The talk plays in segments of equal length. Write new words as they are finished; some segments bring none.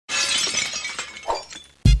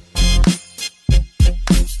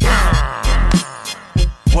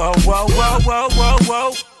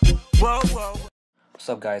What's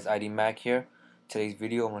up guys, ID Mac here. Today's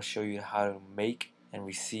video I'm going to show you how to make and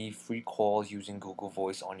receive free calls using Google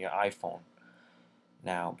Voice on your iPhone.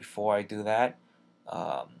 Now before I do that,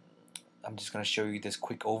 I'm just going to show you this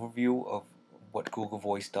quick overview of what Google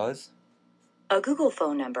Voice does. A Google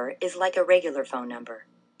phone number is like a regular phone number,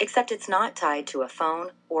 except it's not tied to a phone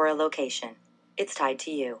or a location. It's tied to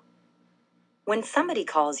you. When somebody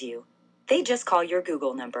calls you, they just call your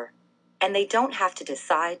Google number, and they don't have to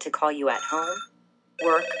decide to call you at home,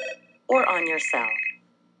 work, or on your cell.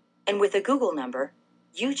 And with a Google number,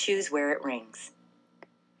 you choose where it rings.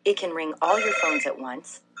 It can ring all your phones at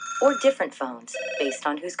once, or different phones based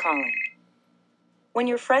on who's calling. When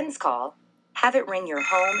your friends call, have it ring your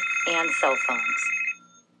home and cell phones.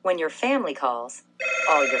 When your family calls,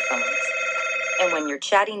 all your phones. And when your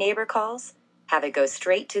chatty neighbor calls, have it go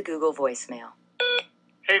straight to Google voicemail.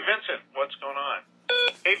 Hey Vincent, what's going on?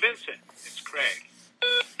 Hey Vincent, it's Craig.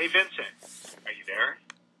 Hey Vincent, are you there?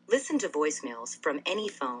 Listen to voicemails from any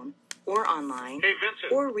phone or online, Hey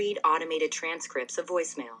Vincent. or read automated transcripts of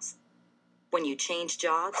voicemails. When you change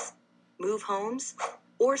jobs, move homes,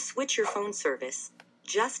 or switch your phone service,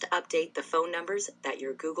 just update the phone numbers that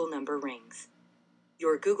your Google number rings.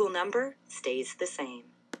 Your Google number stays the same.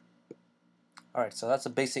 Alright, so that's a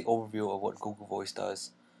basic overview of what Google Voice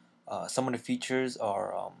does. Some of the features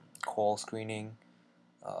are call screening,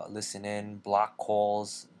 listen in, block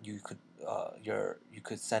calls. You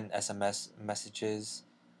could send SMS messages,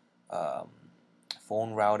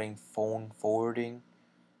 phone routing, phone forwarding.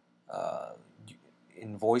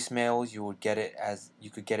 In voicemails, you could get it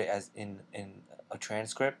as in a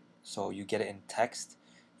transcript, so you get it in text.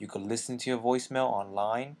 You could listen to your voicemail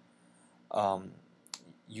online.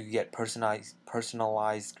 You get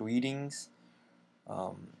personalized greetings,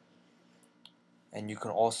 and you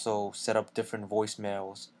can also set up different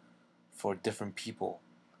voicemails for different people.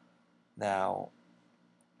 Now,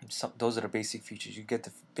 those are the basic features. You get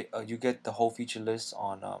the whole feature list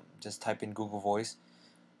on just type in Google Voice,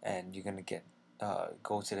 and you're gonna get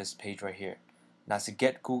go to this page right here. Now to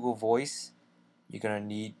get Google Voice, you're gonna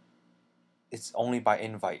need, it's only by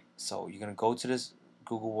invite. So you're gonna go to this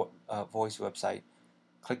Google Voice website,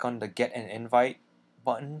 click on the Get an Invite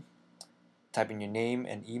button, type in your name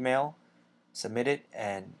and email, submit it,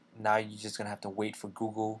 and now you're just gonna have to wait for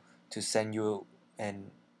Google to send you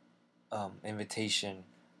an invitation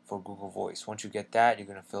for Google Voice. Once you get that, you're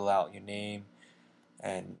gonna fill out your name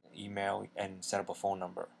and email and set up a phone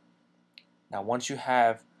number. Now once you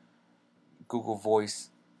have Google Voice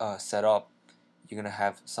set up, you're gonna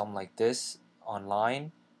have something like this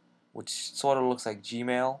online, which sort of looks like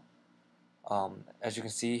Gmail. As you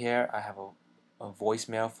can see here, I have a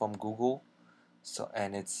voicemail from Google,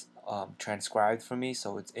 and it's transcribed for me,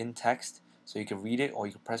 so it's in text, so you can read it or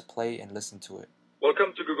you can press play and listen to it.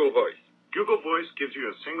 Welcome to Google Voice. Google Voice gives you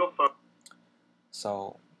a single phone.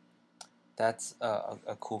 So that's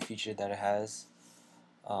a cool feature that it has.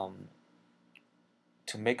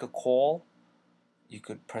 To make a call, you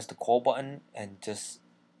could press the call button and just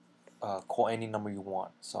call any number you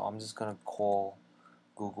want. So I'm just gonna call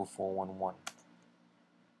Google 411.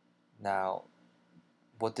 Now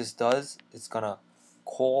what this does, it's gonna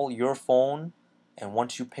call your phone, and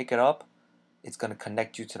once you pick it up, it's gonna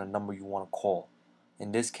connect you to the number you want to call.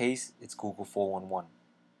 In this case, it's Google 411.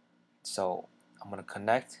 So I'm gonna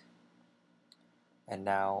connect, and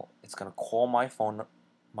now it's gonna call my iPhone.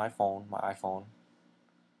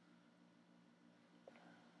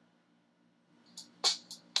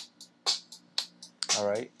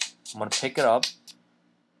 Alright, I'm gonna pick it up,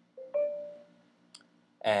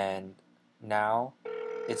 and now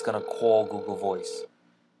it's gonna call Google Voice.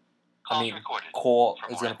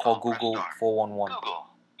 It's gonna call Google 411. Google,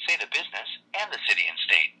 say the business and the city and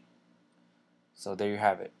state. So there you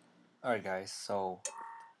have it. Alright guys, so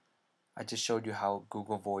I just showed you how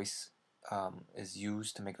Google Voice is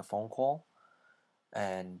used to make a phone call,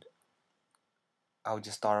 and I would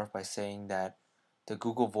just start off by saying that the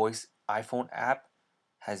Google Voice iPhone app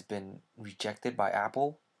has been rejected by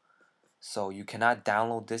Apple, so you cannot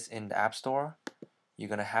download this in the App Store. You're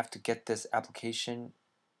gonna have to get this application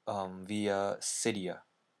via Cydia.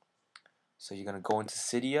 So you're gonna go into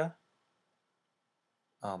Cydia.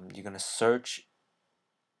 You're gonna search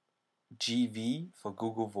GV for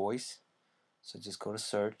Google Voice. So just go to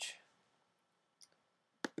search,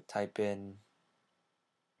 type in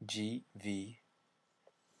GV,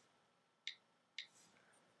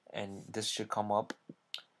 and this should come up.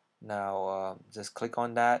 Now just click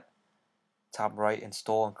on that, top right,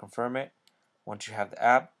 install and confirm it. Once you have the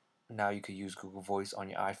app, now you can use Google Voice on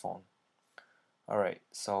your iPhone. Alright,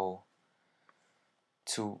 so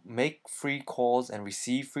to make free calls and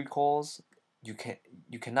receive free calls, you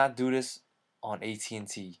cannot do this on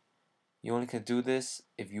AT&T. You only can do this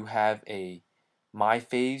if you have a My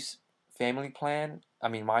Faves family plan. I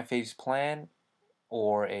mean My Faves plan,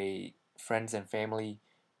 or a friends and family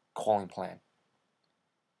calling plan,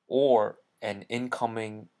 or an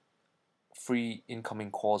incoming free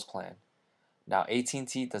incoming calls plan. Now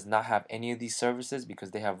AT&T does not have any of these services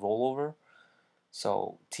because they have rollover.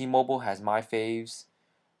 So T-Mobile has My Faves.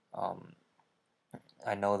 Um,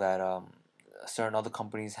 I know that certain other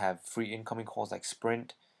companies have free incoming calls like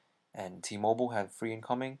Sprint and T-Mobile have free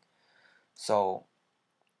incoming. So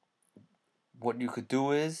what you could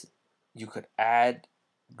do is you could add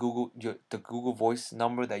the Google Voice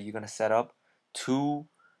number that you're gonna set up to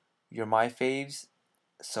your My Faves,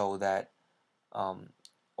 so that um,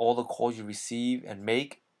 all the calls you receive and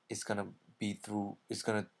make is gonna be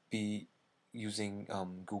using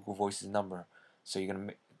Google Voice's number. So you're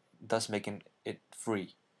gonna thus making it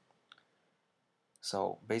free.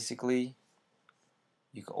 So basically,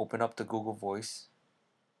 you can open up the Google Voice,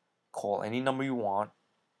 call any number you want,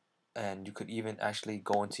 and you could even actually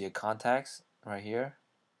go into your contacts right here,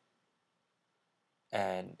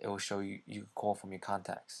 and it will show you call from your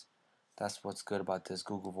contacts. That's what's good about this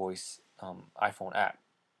Google Voice iPhone app.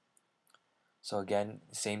 So again,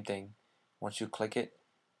 same thing. Once you click it,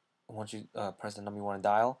 once you press the number you want to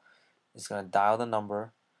dial, it's gonna dial the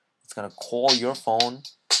number. It's gonna call your phone.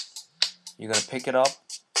 You're gonna pick it up,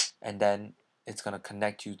 and then it's gonna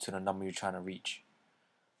connect you to the number you're trying to reach.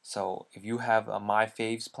 So if you have a My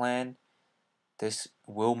Faves plan, this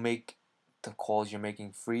will make the calls you're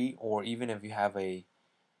making free, or even if you have a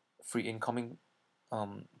free incoming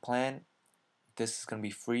plan, this is going to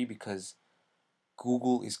be free because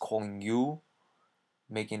Google is calling you,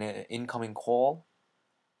 making it an incoming call,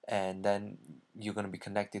 and then you're going to be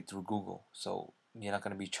connected through Google. So you're not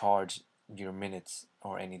going to be charged your minutes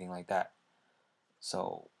or anything like that.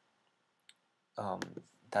 So um,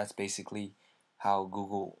 that's basically how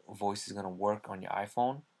Google Voice is going to work on your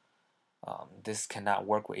iPhone. This cannot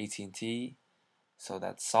work with AT&T, so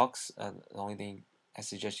that sucks. The only thing I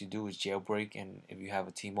suggest you do is jailbreak, and if you have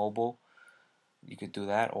a T-Mobile, you could do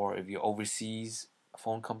that. Or if your overseas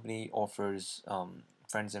phone company offers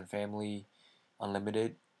friends and family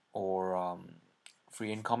unlimited or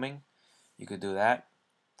free incoming, you could do that.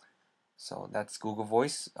 So that's Google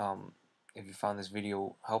Voice. If you found this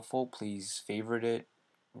video helpful, please favorite it,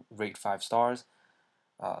 rate 5 stars,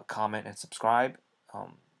 comment and subscribe.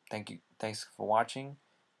 Thanks for watching.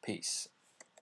 Peace.